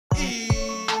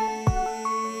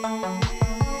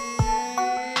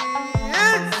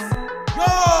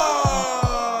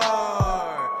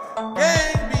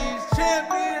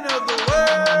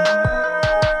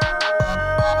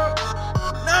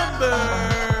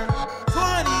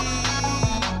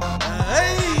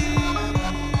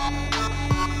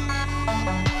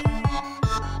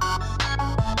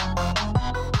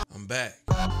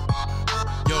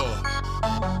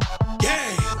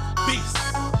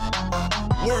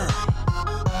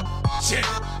Shit.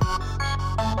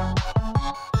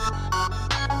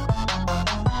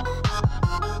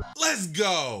 Let's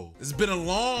go. It's been a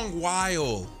long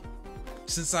while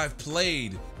since I've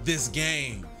played this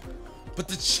game, but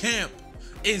the champ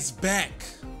is back.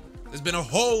 There's been a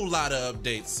whole lot of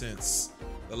updates since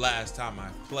the last time I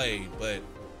played, but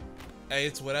hey,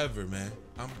 it's whatever, man.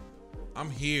 I'm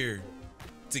here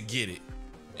to get it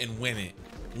and win it.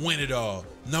 Win it all.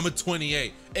 Number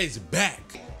 28 is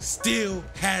back. Still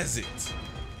has it.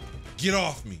 Get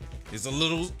off me. It's a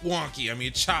little wonky. I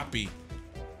mean, choppy.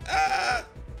 Ah!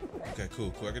 Okay,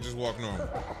 cool. I can just walk normal,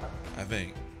 I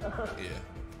think. Yeah.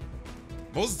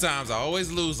 Most of the times I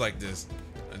always lose like this.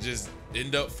 I just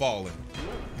end up falling.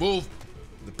 Move.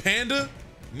 The panda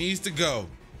needs to go.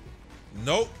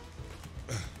 Nope.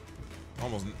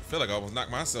 Almost feel like I almost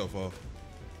knocked myself off.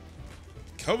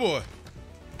 Come on.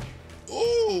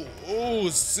 Ooh,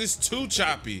 it's too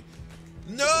choppy.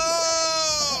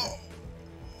 No!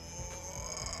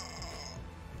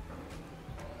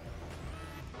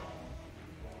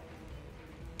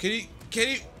 Can he,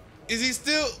 is he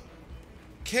still,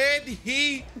 can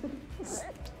he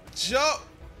jump?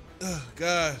 Oh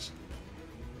gosh.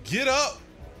 Get up.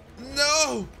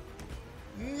 No.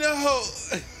 No.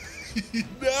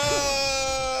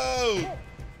 No.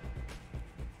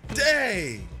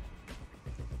 Dang.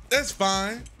 That's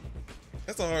fine.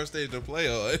 That's a hard stage to play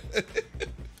on.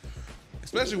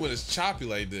 Especially when it's choppy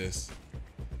like this.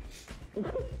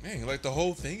 Man, like the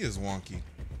whole thing is wonky.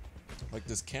 Like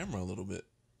this camera a little bit.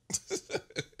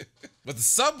 But the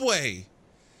subway,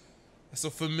 that's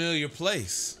a familiar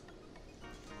place.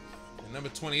 And number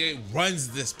 28 runs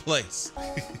this place.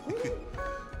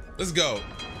 Let's go.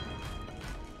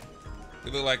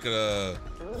 It look like a,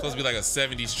 supposed to be like a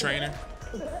 70s trainer.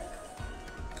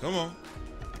 Come on.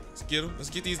 Let's get them. Let's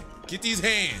get these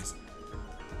hands.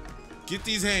 Get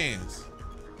these hands.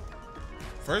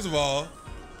 First of all,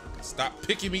 stop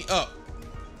picking me up.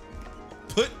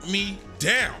 Put me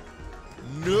down.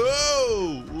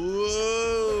 No.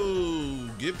 Whoa.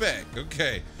 Get back.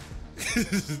 Okay.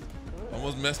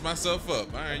 Almost messed myself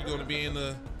up. All right, you gonna be in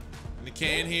the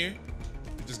can here?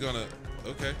 You're just gonna,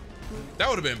 okay. That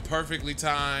would have been perfectly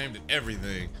timed and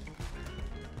everything.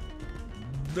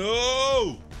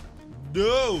 No.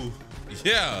 No.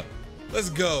 Yeah. Let's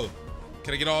go.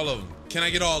 Can I get all of them? Can I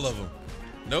get all of them?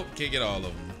 Nope, can't get all of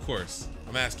them. Of course.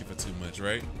 I'm asking for too much,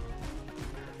 right?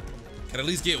 Can I at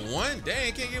least get one?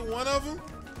 Dang, can't get one of them?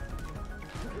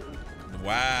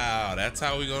 Wow, that's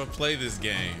how we're gonna play this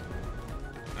game.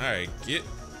 All right,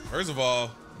 first of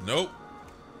all, nope.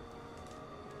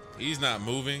 He's not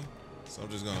moving, so I'm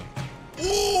just gonna,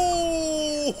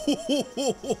 ooh!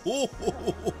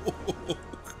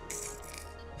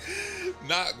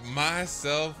 Knock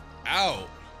myself out.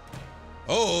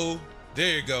 Oh,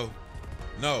 there you go.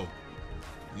 No,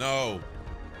 no,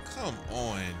 come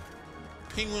on.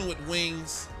 Penguin with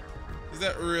wings, is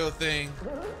that a real thing?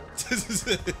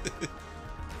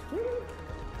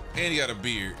 And he got a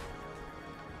beard.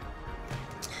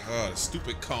 Oh, the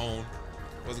stupid cone.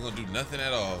 Wasn't gonna do nothing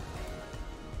at all.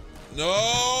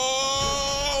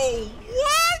 No!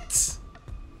 What?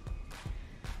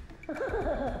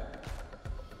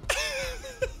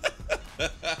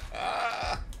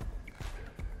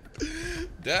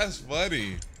 That's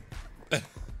funny.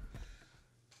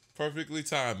 Perfectly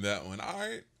timed that one. All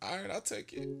right, I'll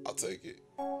take it.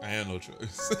 I have no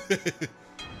choice.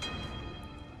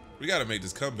 We gotta make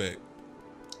this comeback.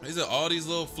 All these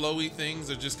little flowy things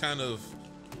are just kind of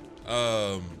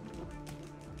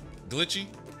glitchy.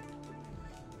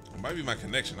 It might be my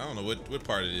connection. I don't know what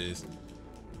part it is.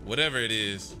 Whatever it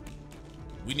is,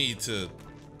 we need to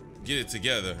get it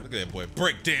together. Look at that boy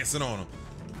break dancing on him.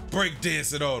 Break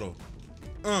dancing on him.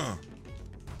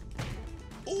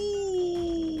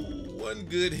 Ooh, one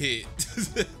good hit.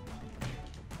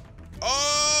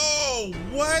 Oh,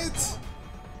 what?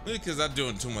 Because I'm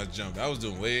doing too much jumping. I was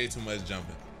doing way too much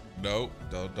jumping. Nope,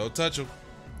 don't touch him.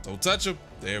 Don't touch him.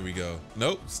 There we go.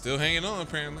 Nope, still hanging on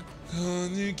apparently.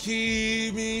 Can you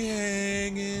keep me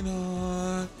hanging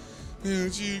on?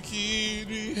 Can you keep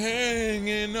me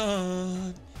hanging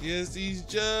on? Yes, he's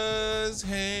just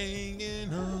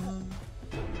hanging on.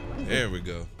 There we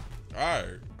go. All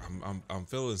right, I'm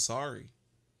feeling sorry.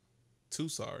 Too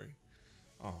sorry.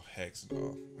 Oh, heck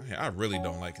no. I really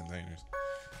don't like containers.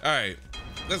 All right,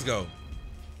 let's go.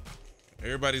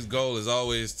 Everybody's goal is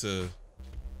always to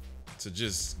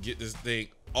just get this thing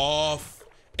off,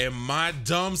 and my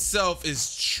dumb self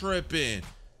is tripping.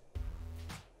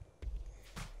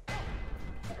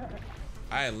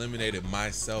 I eliminated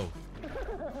myself.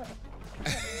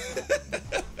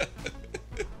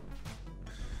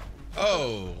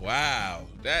 Oh, wow.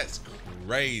 That's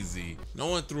crazy. No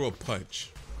one threw a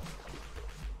punch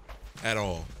at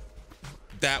all.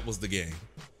 That was the game.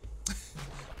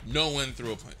 No one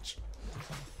threw a punch.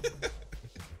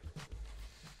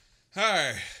 All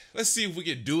right, let's see if we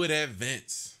can do it at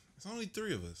Vince. There's only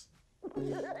 3 of us.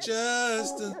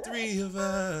 Just the 3 of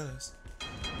us.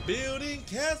 Building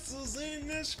castles in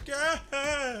the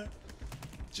sky.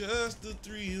 Just the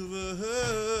 3 of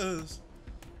us.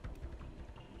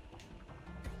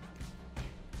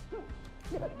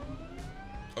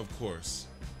 Of course.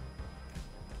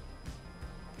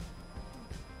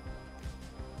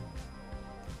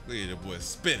 Look at the boy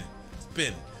spinning,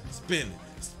 spinning, spinning,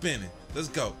 spinning. Let's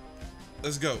go.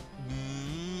 Let's go.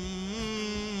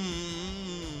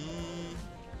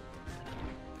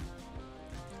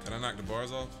 Can I knock the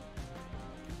bars off?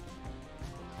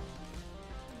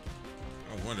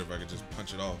 I wonder if I could just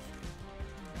punch it off.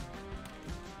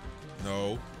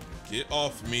 No. Get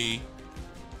off me.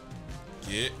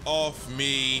 Get off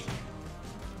me.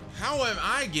 How am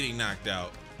I getting knocked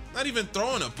out? Not even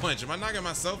throwing a punch. Am I knocking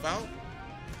myself out?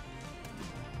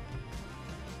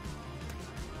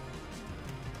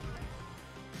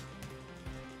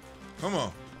 Come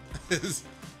on.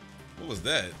 What was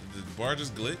that? Did the bar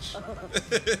just glitch?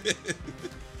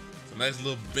 It's a nice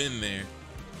little bend there.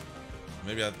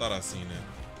 Maybe I thought I seen that.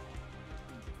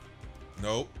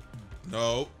 Nope.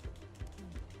 Nope.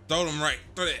 Throw them right.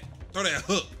 Throw that. Throw that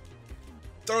hook.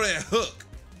 Throw that hook.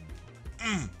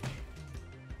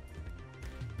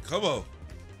 Come on.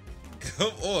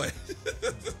 Come on.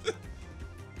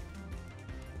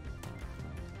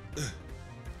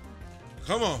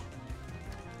 Come on.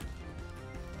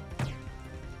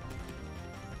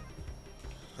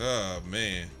 Oh,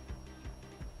 man.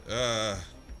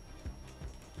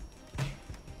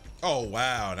 Oh,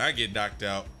 wow. And I get knocked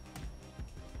out.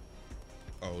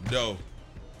 Oh, no.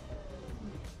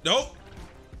 Nope.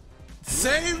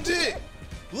 Saved it.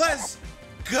 Let's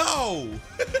go.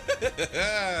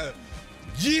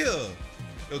 Yeah.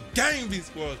 The Gang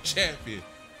Beasts World Champion.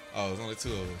 Oh, there's only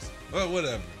 2 of us. Well,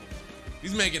 whatever.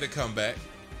 He's making a comeback.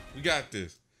 We got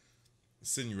this.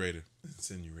 Incinerator.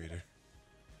 Incinerator.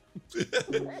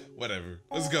 Whatever.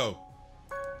 Let's go.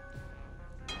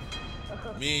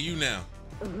 Me and you now.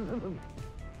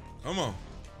 Come on.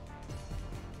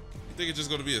 You think it's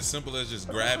just gonna be as simple as just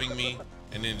grabbing me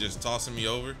and then just tossing me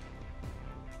over?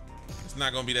 It's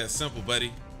not gonna be that simple,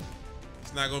 buddy.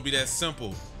 It's not gonna be that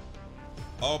simple.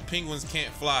 All penguins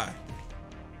can't fly.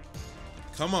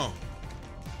 Come on.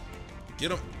 Get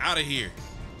them out of here.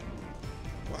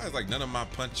 Why is like none of my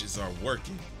punches are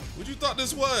working? What you thought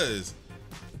this was?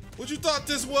 What you thought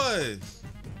this was?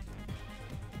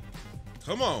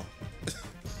 Come on.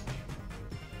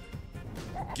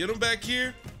 Get him back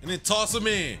here and then toss him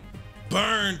in.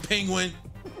 Burn, penguin.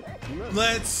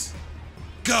 Let's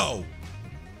go.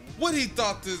 What he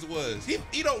thought this was?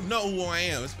 He don't know who I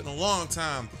am. It's been a long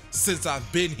time since I've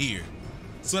been here.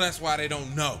 So that's why they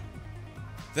don't know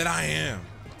that I am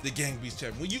the Gang Beasts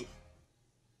champion.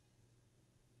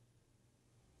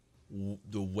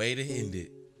 The way to end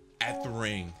it at the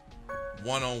ring,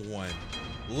 one-on-one.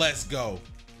 Let's go.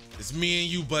 It's me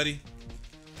and you, buddy.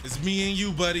 It's me and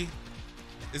you, buddy.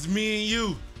 It's me and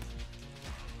you.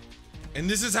 And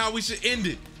this is how we should end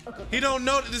it. He don't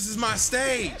know that this is my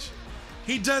stage.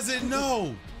 He doesn't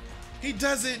know. He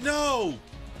doesn't know.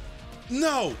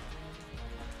 No.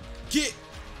 Get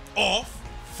off,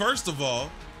 first of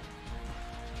all.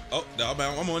 Oh, no,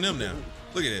 I'm on them now.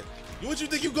 Look at it. What you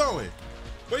think you going?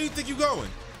 Where do you think you going?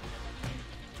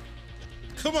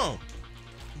 Come on.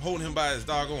 I'm holding him by his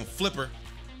doggone flipper.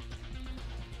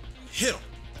 Hit him.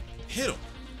 Hit him.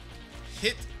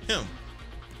 Hit him.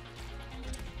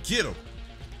 Get him.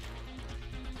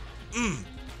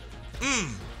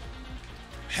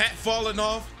 Hat falling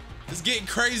off. It's getting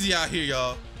crazy out here,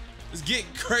 y'all. It's getting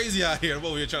crazy out here. I'm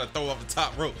over here trying to throw off the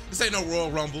top rope. This ain't no Royal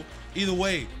Rumble. Either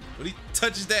way, when he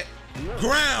touches that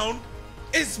ground,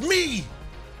 it's me.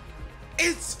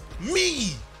 It's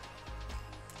me.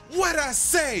 What I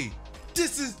say?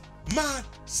 This is my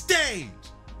stage.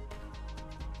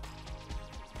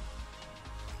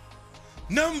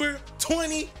 Number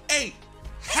 28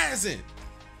 hasn't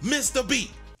missed a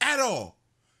beat at all.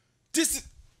 This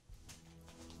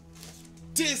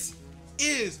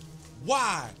is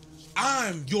why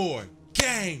I'm your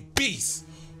Gang Beasts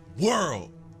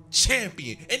World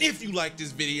Champion. And if you like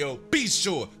this video, be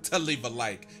sure to leave a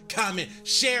like, comment,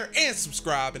 share, and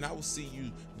subscribe, and I will see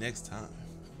you next time.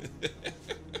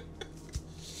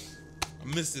 I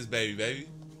miss this baby.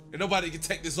 And nobody can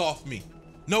take this off me.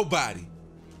 Nobody.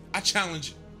 I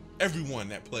challenge everyone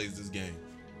that plays this game.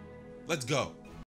 Let's go.